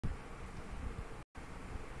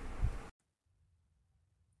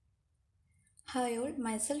Hi all,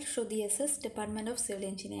 myself Shruti SS, Department of Civil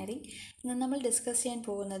Engineering. ഇന്ന് നമ്മൾ discuss ചെയ്യാൻ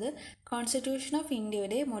പോകുന്നത് കോൺസ്റ്റിറ്റ്യൂഷൻ ഓഫ്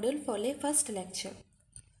ഇന്ത്യയുടെ module 4 first lecture.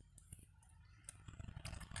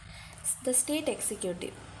 The State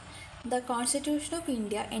Executive. The Constitution of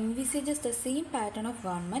India envisages the same pattern of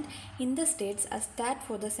government in the states as that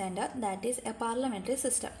for the center, that is a parliamentary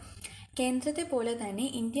system. കേന്ദ്രത്തെ പോലെ തന്നെ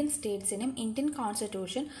Indian സ്റ്റേറ്റ്സിനും Indian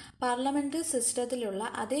constitution parliamentary സിസ്റ്റത്തിലുള്ള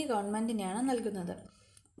അതേ ഗവൺമെൻറ്റിനെയാണ് നൽകുന്നത്.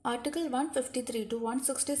 Article 153 to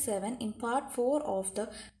 167 in Part 4 of the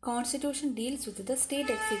Constitution deals with the State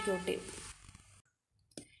Executive.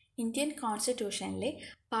 Indian കോൺസ്റ്റിറ്റ്യൂഷനിലെ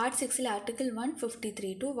part 6 article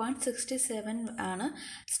 153 to 167 ആണ്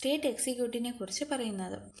state എക്സിക്യൂട്ടീവിനെ കുറിച്ച്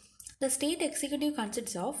പറയുന്നത്. The state executive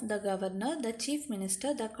consists of the governor, the chief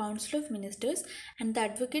minister, the council of ministers and the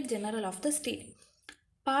advocate general of the state.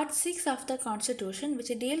 Part 6 of the Constitution, which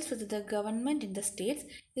deals with the government in the states,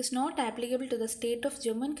 is not applicable to the state of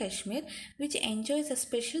Jammu and Kashmir, which enjoys a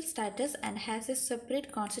special status and has a separate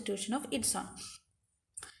constitution of its own.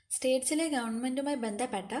 സ്റ്റേറ്റ്സിലെ ഗവൺമെൻറ്റുമായി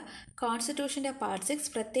ബന്ധപ്പെട്ട കോൺസ്റ്റിറ്റ്യൂഷൻ്റെ part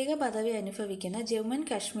 6 പ്രത്യേക പദവി അനുഭവിക്കുന്ന Jammu and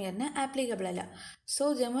കാശ്മീരിന് applicable അല്ല. So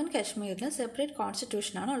Jammu and കാശ്മീരിന് separate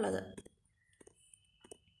കോൺസ്റ്റിറ്റ്യൂഷനാണ് ഉള്ളത്.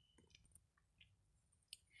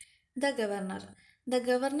 The Governor. The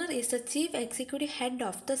Governor is the chief executive head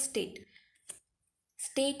of the state.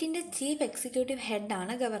 സ്റ്റേറ്റിൻ്റെ chief executive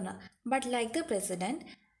ഹെഡാണ് governor. But like the president,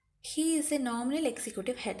 he is A nominal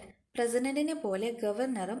executive head. പ്രസിഡൻറ്റിനെ പോലെ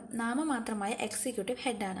ഗവർണറും നാമമാത്രമായ executive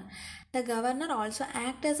ഹെഡാണ്. The governor also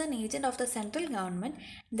act as an agent of the central government.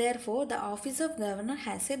 Therefore the office of governor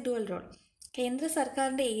has A dual role. കേന്ദ്ര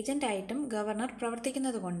സർക്കാരിൻ്റെ ഏജൻ്റായിട്ടും governor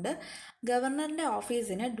പ്രവർത്തിക്കുന്നത് കൊണ്ട് ഗവർണറിൻ്റെ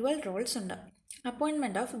ഓഫീസിന് dual Rolls ഉണ്ട്.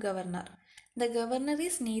 Appointment of governor. The governor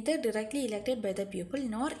is neither directly elected by the people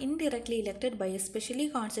nor indirectly elected by a specially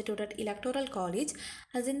constituted electoral college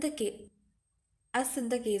as in the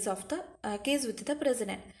case with the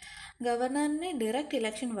president. ഗവർണറിനെ direct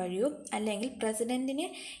election വഴിയോ അല്ലെങ്കിൽ പ്രസിഡൻറ്റിനെ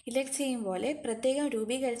elect ചെയ്യും പോലെ പ്രത്യേകം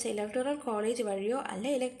രൂപീകരിച്ച electoral college വഴിയോ അല്ല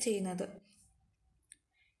elect ചെയ്യുന്നത്.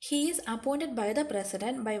 He is appointed by the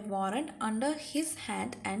president by warrant under his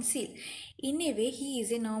hand and seal. In a way, he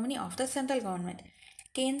is a nominee of the central government.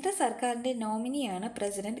 കേന്ദ്ര സർക്കാരിൻ്റെ നോമിനിയാണ്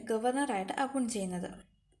പ്രസിഡന്റ് ഗവർണറായിട്ട് അപ്പോയിൻറ്റ് ചെയ്യുന്നത്.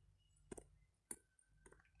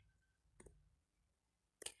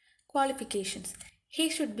 Qualifications. He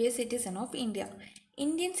should be A citizen of India.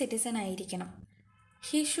 Indian citizen ആയിരിക്കണം.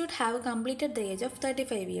 He should have completed the age of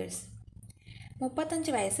 35 years.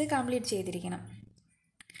 35 വയസ്സ് complete ചെയ്തിരിക്കണം.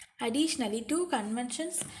 Additionally, 2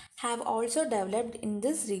 conventions have also developed in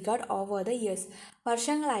this regard over the years.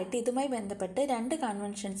 വർഷങ്ങളായിട്ട് ഇതുമായി ബന്ധപ്പെട്ട് 2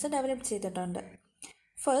 conventions develop ചെയ്തിട്ടുണ്ട്.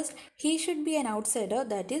 First, he should be an outsider,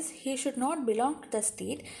 that is, he should not belong to the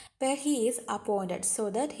state where he is appointed so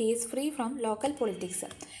that he is free from local politics.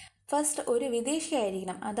 First ഒരു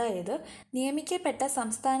വിദേശിയായിരിക്കണം, അതായത് നിയമിക്കപ്പെട്ട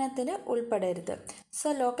സംസ്ഥാനത്തിന് ഉൾപ്പെടരുത്.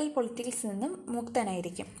 So local പൊളിറ്റിക്സിൽ നിന്നും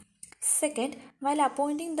മുക്തനായിരിക്കും. Second, while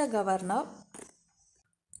appointing the governor,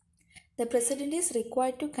 the president is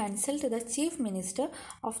required to consult the chief minister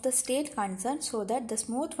of the state concerned so that the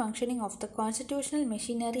smooth functioning of the constitutional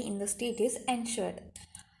machinery in the state is ensured.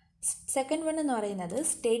 Second one എന്ന് പറയുന്നത്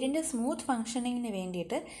സ്റ്റേറ്റിൻ്റെ smooth ഫങ്ഷനിങ്ങിന്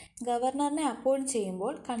വേണ്ടിയിട്ട് ഗവർണറിനെ appoint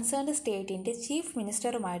ചെയ്യുമ്പോൾ concerned സ്റ്റേറ്റിൻ്റെ chief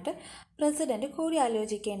മിനിസ്റ്ററുമായിട്ട് president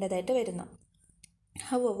കൂടിയാലോചിക്കേണ്ടതായിട്ട് വരുന്നു.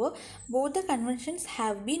 However, both the conventions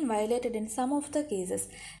have been violated in some of the cases.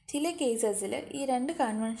 ചില കേസസിൽ ഈ 2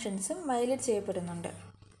 കൺവെൻഷൻസും violate ചെയ്യപ്പെടുന്നുണ്ട്.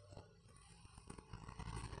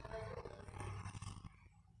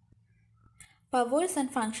 Powers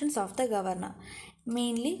and functions of the governor.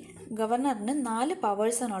 Mainly ഗവർണറിന് 4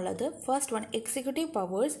 പവേഴ്സാണുള്ളത്. First one executive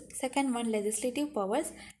powers, second one legislative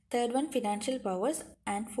powers, third one financial powers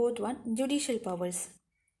and fourth one judicial powers.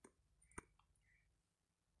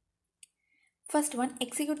 First one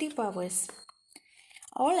executive powers.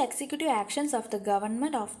 All executive actions of the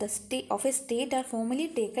government of a state are formally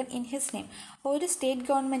taken in his name. ഒരു state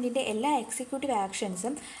ഗവൺമെൻറ്റിൻ്റെ എല്ലാ executive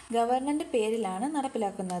ആക്ഷൻസും ഗവർണറിൻ്റെ പേരിലാണ്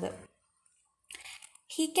നടപ്പിലാക്കുന്നത്.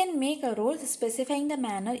 He can make a rules specifying the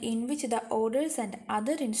manner in which the orders and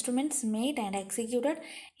other instruments made and executed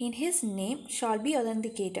in his name shall be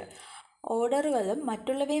authenticated. ഓർഡറുകളും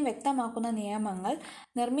മറ്റുള്ളവയും വ്യക്തമാക്കുന്ന നിയമങ്ങൾ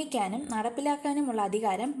നിർമ്മിക്കാനും നടപ്പിലാക്കാനുമുള്ള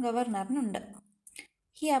അധികാരം ഗവർണറിനുണ്ട്.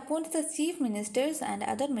 He appoints the chief ministers and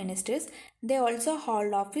other ministers. They also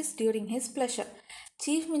hold office during his pleasure.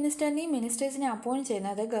 Chief മിനിസ്റ്ററിനെയും മിനിസ്റ്റേഴ്സിനെയും appoint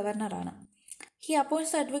ചെയ്യുന്നത് ഗവർണറാണ്. He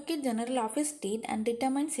appoints the Advocate General of his state and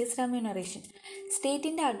determines his remuneration.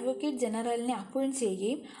 സ്റ്റേറ്റിൻ്റെ advocate ജനറലിനെ appoint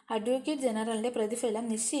ചെയ്യുകയും advocate ജനറലിൻ്റെ പ്രതിഫലം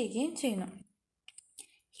നിശ്ചയിക്കുകയും ചെയ്യുന്നു.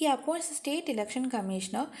 He appoints a state election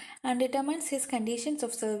commissioner and determines his conditions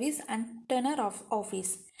of service and tenure of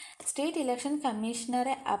office. State election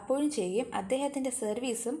കമ്മീഷണറെ appoint ചെയ്യുകയും അദ്ദേഹത്തിൻ്റെ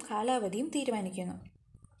സർവീസും കാലാവധിയും തീരുമാനിക്കുന്നു.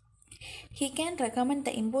 He can recommend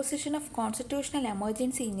the imposition of constitutional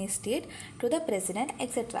emergency in a state to the president,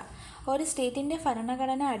 etc. ഒരു സ്റ്റേറ്റിൻ്റെ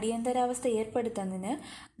ഭരണഘടന അടിയന്തരാവസ്ഥ ഏർപ്പെടുത്തുന്നതിന്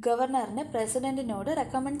ഗവർണറിന് പ്രസിഡന്റിനോട്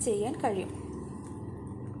recommend ചെയ്യാൻ കഴിയും.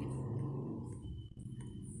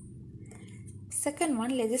 Second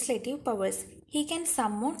one, legislative powers. He can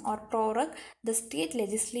summon or prorogue the state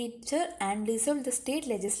legislature and dissolve the state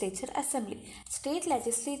legislature assembly. State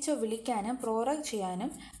legislature വിളിക്കാനും prorogue ചെയ്യാനും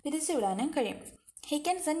പിരിച്ചുവിടാനും കഴിയും. He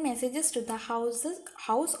can send messages to the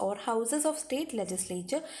house or houses of state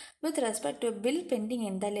legislature with respect to a bill pending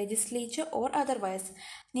in the legislature or otherwise.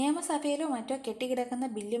 നിയമസഭയിലോ മറ്റോ കെട്ടിക്കിടക്കുന്ന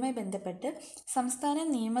ബില്ലുമായി ബന്ധപ്പെട്ട് സംസ്ഥാന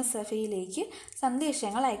നിയമസഭയിലേക്ക്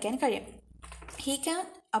സന്ദേശങ്ങൾ അയക്കാൻ കഴിയും. He can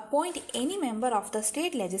appoint any member of the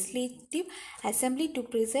state legislative assembly to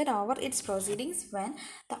preside over its proceedings when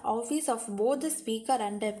the office of both the speaker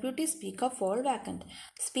and deputy speaker fall vacant.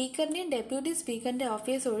 സ്പീക്കറിൻ്റെയും deputy സ്പീക്കറിൻ്റെ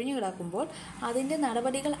office ഒഴിഞ്ഞു കിടക്കുമ്പോൾ അതിൻ്റെ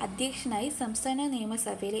നടപടികൾ അധ്യക്ഷനായി സംസ്ഥാന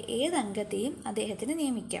നിയമസഭയിലെ ഏത് അംഗത്തെയും അദ്ദേഹത്തിന്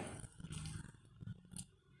നിയമിക്കാം.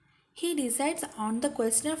 He decides on the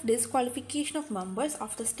question of disqualification of members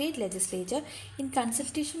of the state legislature in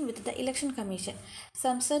consultation with the election commission.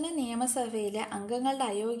 സംസ്ഥാന നിയമസഭയിലെ അംഗങ്ങളുടെ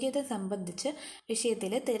അയോഗ്യത സംബന്ധിച്ച്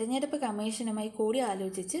വിഷയത്തിൽ തിരഞ്ഞെടുപ്പ് കമ്മീഷനുമായി കൂടി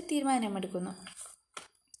ആലോചിച്ച് തീരുമാനമെടുക്കുന്നു.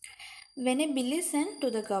 When a bill is sent to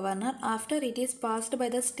the governor after it is passed by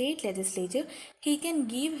the state legislature, he can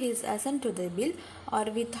give his assent to the bill or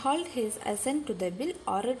withhold his assent to the bill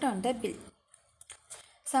or return the bill.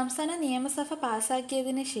 സംസ്ഥാന നിയമസഭ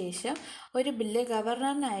പാസാക്കിയതിന് ശേഷം ഒരു bill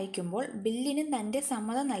ഗവർണറിന് അയക്കുമ്പോൾ ബില്ലിന് തൻ്റെ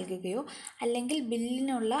സമ്മതം നൽകുകയോ അല്ലെങ്കിൽ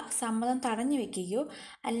ബില്ലിനുള്ള സമ്മതം തടഞ്ഞു വയ്ക്കുകയോ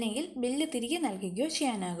അല്ലെങ്കിൽ ബില്ല് തിരികെ നൽകുകയോ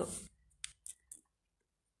ചെയ്യാനാകും.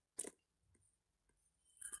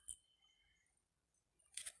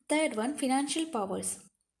 Third one, financial powers.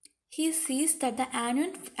 He sees that the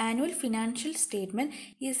annual financial statement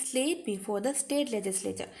is laid before the state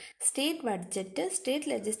legislature. State budget state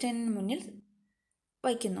ലെജിസ്ലേച്ചറിന് മുന്നിൽ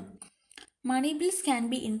വയ്ക്കുന്നു. Money bills can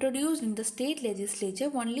be introduced in the state legislature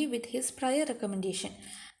only with his prior recommendation.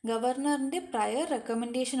 ഗവർണറിൻ്റെ prayer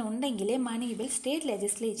recommendation ഉണ്ടെങ്കിലേ money bill state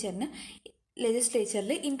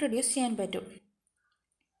ലെജിസ്ലേച്ചറിൽ introduce ചെയ്യാൻ പറ്റൂ.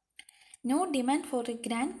 No demand for a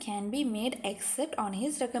grant can be made except on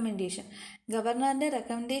his recommendation. ഗവർണറിൻ്റെ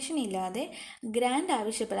recommendation ഇല്ലാതെ grand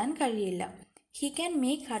ആവശ്യപ്പെടാൻ കഴിയില്ല. He can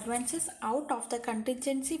make advances out of the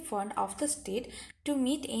contingency fund of the state to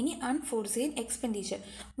meet any unforeseen expenditure.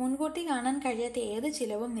 മുൻകൂട്ടി കാണാൻ കഴിയാത്ത ഏത്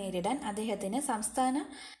ചിലവും നേരിടാൻ അദ്ദേഹത്തിന്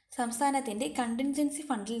സംസ്ഥാനത്തിൻ്റെ കണ്ടിൻജൻസി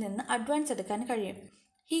ഫണ്ടിൽ നിന്ന് അഡ്വാൻസ് എടുക്കാൻ കഴിയും.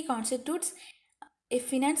 He constitutes a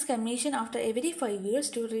finance commission after every 5 years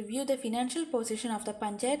to review the financial position of the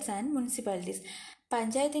panchayats and municipalities.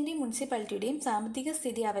 പഞ്ചായത്തിൻ്റെയും മുനിസിപ്പാലിറ്റിയുടെയും സാമ്പത്തിക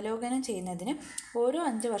സ്ഥിതി അവലോകനം ചെയ്യുന്നതിന് ഓരോ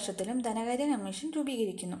 5 വർഷത്തിലും ധനകാര്യ commission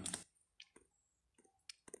രൂപീകരിക്കുന്നു.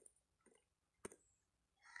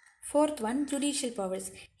 Fourth one, judicial powers.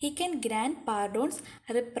 He can grant pardons,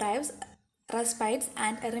 reprieves, respites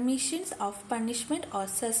and remissions of punishment or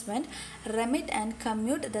suspend, remit and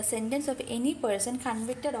commute the sentence of any person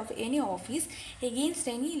convicted of any offence against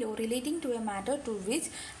any law relating to a matter to which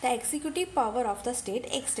the executive power of the state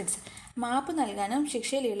extends. മാപ്പ് നൽകാനും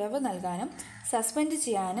ശിക്ഷയിൽ ഇളവ് നൽകാനും suspend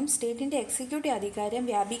ചെയ്യാനും സ്റ്റേറ്റിൻ്റെ executive അധികാരം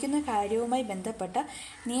വ്യാപിക്കുന്ന കാര്യവുമായി ബന്ധപ്പെട്ട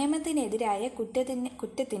നിയമത്തിനെതിരായ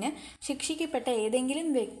കുറ്റത്തിന് ശിക്ഷിക്കപ്പെട്ട ഏതെങ്കിലും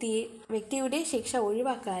വ്യക്തിയുടെ ശിക്ഷ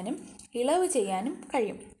ഒഴിവാക്കാനും ഇളവ് ചെയ്യാനും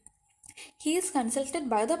കഴിയും. He is consulted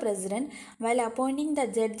by the President while appointing the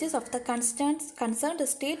judges of the concerned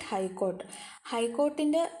state high court.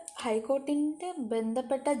 ഹൈക്കോർട്ടിൻ്റെ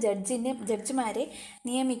ബന്ധപ്പെട്ട ജഡ്ജിമാരെ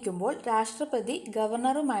നിയമിക്കുമ്പോൾ രാഷ്ട്രപതി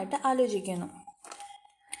ഗവർണറുമായിട്ട് ആലോചിക്കുന്നു.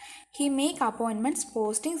 He make appointments,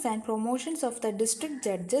 postings and promotions of the district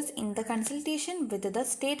judges in the consultation with the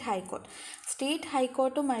state high court. State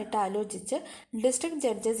ഹൈക്കോർട്ടുമായിട്ട് ആലോചിച്ച് district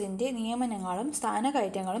ജഡ്ജസിൻ്റെ നിയമനങ്ങളും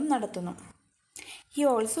സ്ഥാനക്കയറ്റങ്ങളും നടത്തുന്നു. He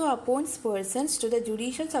also appoints persons to the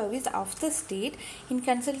judicial service of the state in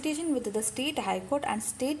consultation with the State High Court and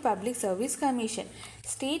State Public Service Commission.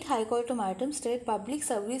 State ഹൈക്കോർട്ടുമായിട്ടും state public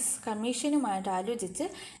service കമ്മീഷനുമായിട്ട് ആലോചിച്ച്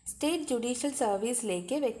state judicial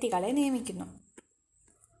സർവീസിലേക്ക് വ്യക്തികളെ നിയമിക്കുന്നു.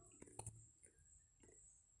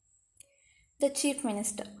 The Chief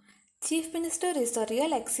Minister. Chief Minister is the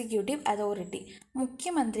real executive authority.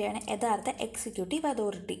 മുഖ്യമന്ത്രിയാണ് യഥാർത്ഥ executive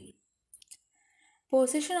authority.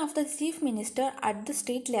 Position of the Chief Minister at the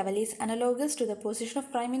state level is analogous to the position of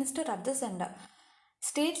Prime Minister at the center.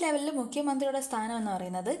 State ലെവലിൽ മുഖ്യമന്ത്രിയുടെ സ്ഥാനം എന്ന്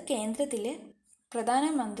പറയുന്നത് കേന്ദ്രത്തിലെ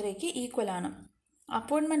പ്രധാനമന്ത്രിക്ക് ഈക്വലാണ്.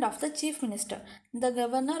 Appointment of the Chief Minister. The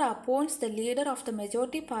governor appoints the leader of the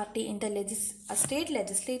majority party in the state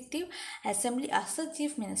legislative assembly as the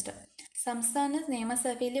chief minister. സംസ്ഥാന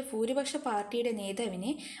നിയമസഭയിലെ ഭൂരിപക്ഷ പാർട്ടിയുടെ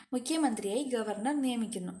നേതാവിനെ മുഖ്യമന്ത്രിയായി ഗവർണർ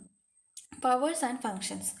നിയമിക്കുന്നു. Powers and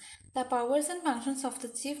functions. The powers and functions of the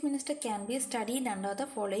chief minister can be studied under the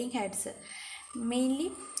following heads. Mainly,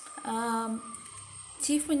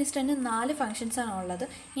 chief മിനിസ്റ്ററിന് 4 ഫങ്ഷൻസാണ് ഉള്ളത്.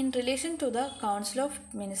 In relation to the council of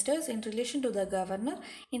ministers, in relation to the governor,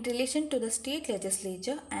 in relation to the state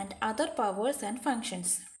legislature and other powers and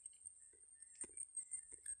functions.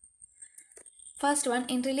 First one,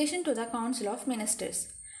 in relation to the council of ministers.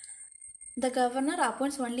 The governor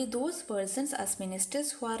appoints only those persons as ministers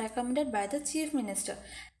who are recommended by the chief minister.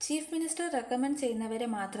 Chief minister recommend ചെയ്യുന്നവരെ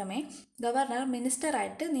മാത്രമേ governor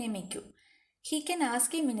മിനിസ്റ്ററായിട്ട് നിയമിക്കൂ. He can ask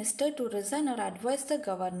a minister to resign or advise the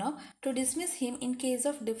governor to dismiss him in case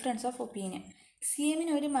of difference of opinion.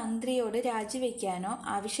 CMന് ഒരു മന്ത്രിയോട് രാജിവെക്കാനോ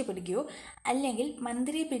ആവശ്യപ്പെടുകയോ അല്ലെങ്കിൽ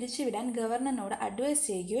മന്ത്രിയെ പിരിച്ചുവിടാൻ ഗവർണറിനോട് advice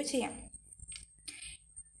ചെയ്യുകയോ ചെയ്യാം.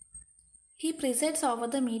 He presides over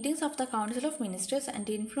the meetings of the Council of Ministers and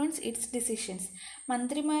influences its decisions.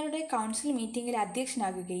 മന്ത്രിമാരുടെ council മീറ്റിംഗിൽ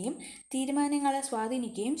അധ്യക്ഷനാകുകയും തീരുമാനങ്ങളെ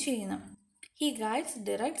സ്വാധീനിക്കുകയും ചെയ്യുന്നു. He guides,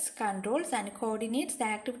 directs, controls and coordinates the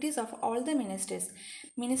activities of all the ministers.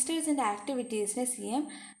 മിനിസ്റ്റേഴ്സിൻ്റെ ആക്ടിവിറ്റീസിനെ CM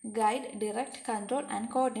guide, direct, control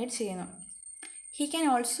and coordinate ചെയ്യുന്നു. He can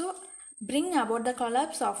also bring about the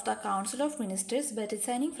collapse of the Council of Ministers by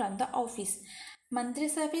resigning from the office.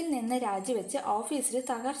 മന്ത്രിസഭയിൽ നിന്ന് രാജിവെച്ച് ഓഫീസിൽ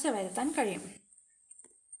തകർച്ച വരുത്താൻ കഴിയും.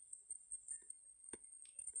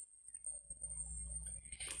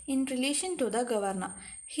 In relation to the governor,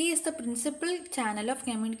 he is the principal channel of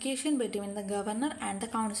communication between the governor and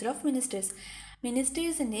the council of ministers.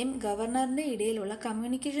 മിനിസ്റ്റേഴ്സിൻ്റെയും ഗവർണറിൻ്റെ ഇടയിലുള്ള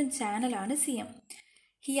communication ചാനലാണ് CM.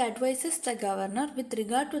 He advises the governor with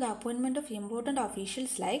regard to the appointment of important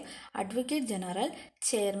officials like Advocate General,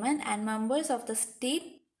 Chairman and members of the State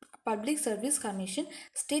Public Service Commission,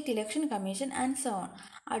 State Election Commission and so on.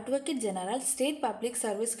 Advocate general, state public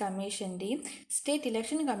service കമ്മീഷൻ്റെയും state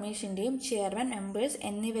election കമ്മീഷൻ്റെയും chairman, members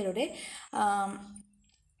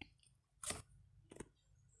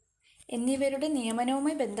എന്നിവരുടെ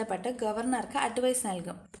നിയമനവുമായി ബന്ധപ്പെട്ട് ഗവർണർക്ക് advice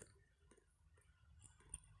നൽകും.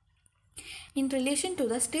 In relation to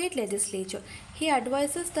the state legislature, he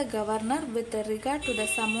advises the governor with regard to the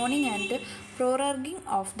summoning and proroguing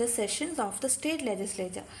of the sessions of the state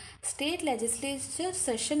legislature. State legislature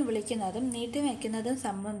session വിളിക്കുന്നതും നീട്ടിവെക്കുന്നതും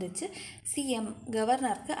സംബന്ധിച്ച് CM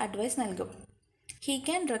ഗവർണർക്ക് advice നൽകും. He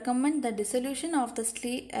can recommend the dissolution of the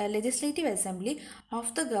legislative assembly of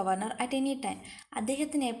the governor at any time.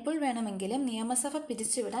 അദ്ദേഹത്തിന് എപ്പോൾ വേണമെങ്കിലും നിയമസഭ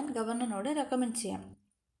പിരിച്ചുവിടാൻ ഗവർണറിനോട് recommend ചെയ്യാം.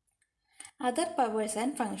 Other powers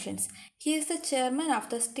and functions. He is the chairman of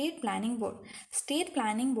the State Planning Board. State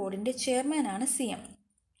Planning Boardന്റെ ചെയർമാനാണ് CM.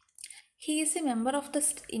 He is a member of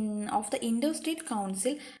the Indo-State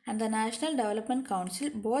Council and the National Development Council,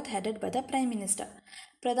 both headed by the Prime Minister.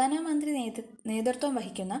 പ്രധാനമന്ത്രി നേതൃത്വം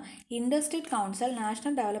വഹിക്കുന്ന Indo-state council,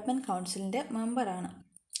 national development കൗൺസിലിൻ്റെ മെമ്പറാണ്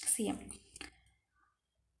CM.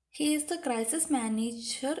 He is the crisis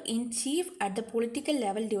manager in chief at the political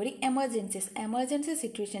level during emergencies. Emergency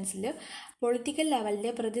situationsil political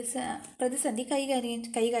ലെവലിലെ പ്രതിസന്ധി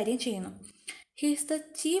കൈകാര്യം ചെയ്യുന്നു. He is the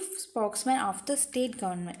chief spokesman of the state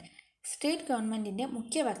government. State ഗവൺമെൻറ്റിൻ്റെ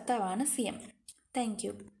മുഖ്യ വക്താവാണ് CM. Thank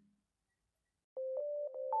you.